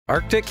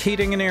Arctic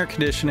Heating and Air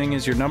Conditioning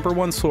is your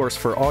 #1 source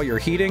for all your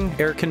heating,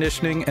 air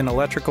conditioning, and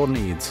electrical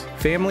needs.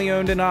 Family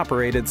owned and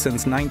operated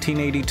since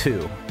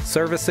 1982,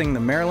 servicing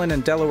the Maryland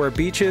and Delaware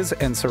Beaches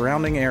and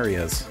surrounding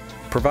areas.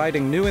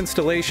 Providing new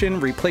installation,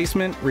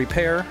 replacement,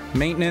 repair,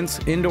 maintenance,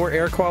 indoor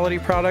air quality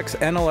products,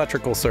 and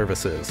electrical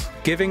services.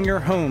 Giving your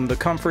home the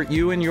comfort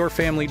you and your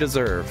family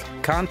deserve.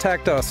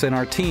 Contact us and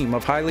our team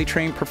of highly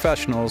trained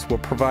professionals will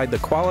provide the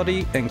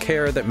quality and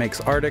care that makes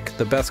Arctic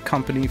the best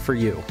company for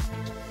you.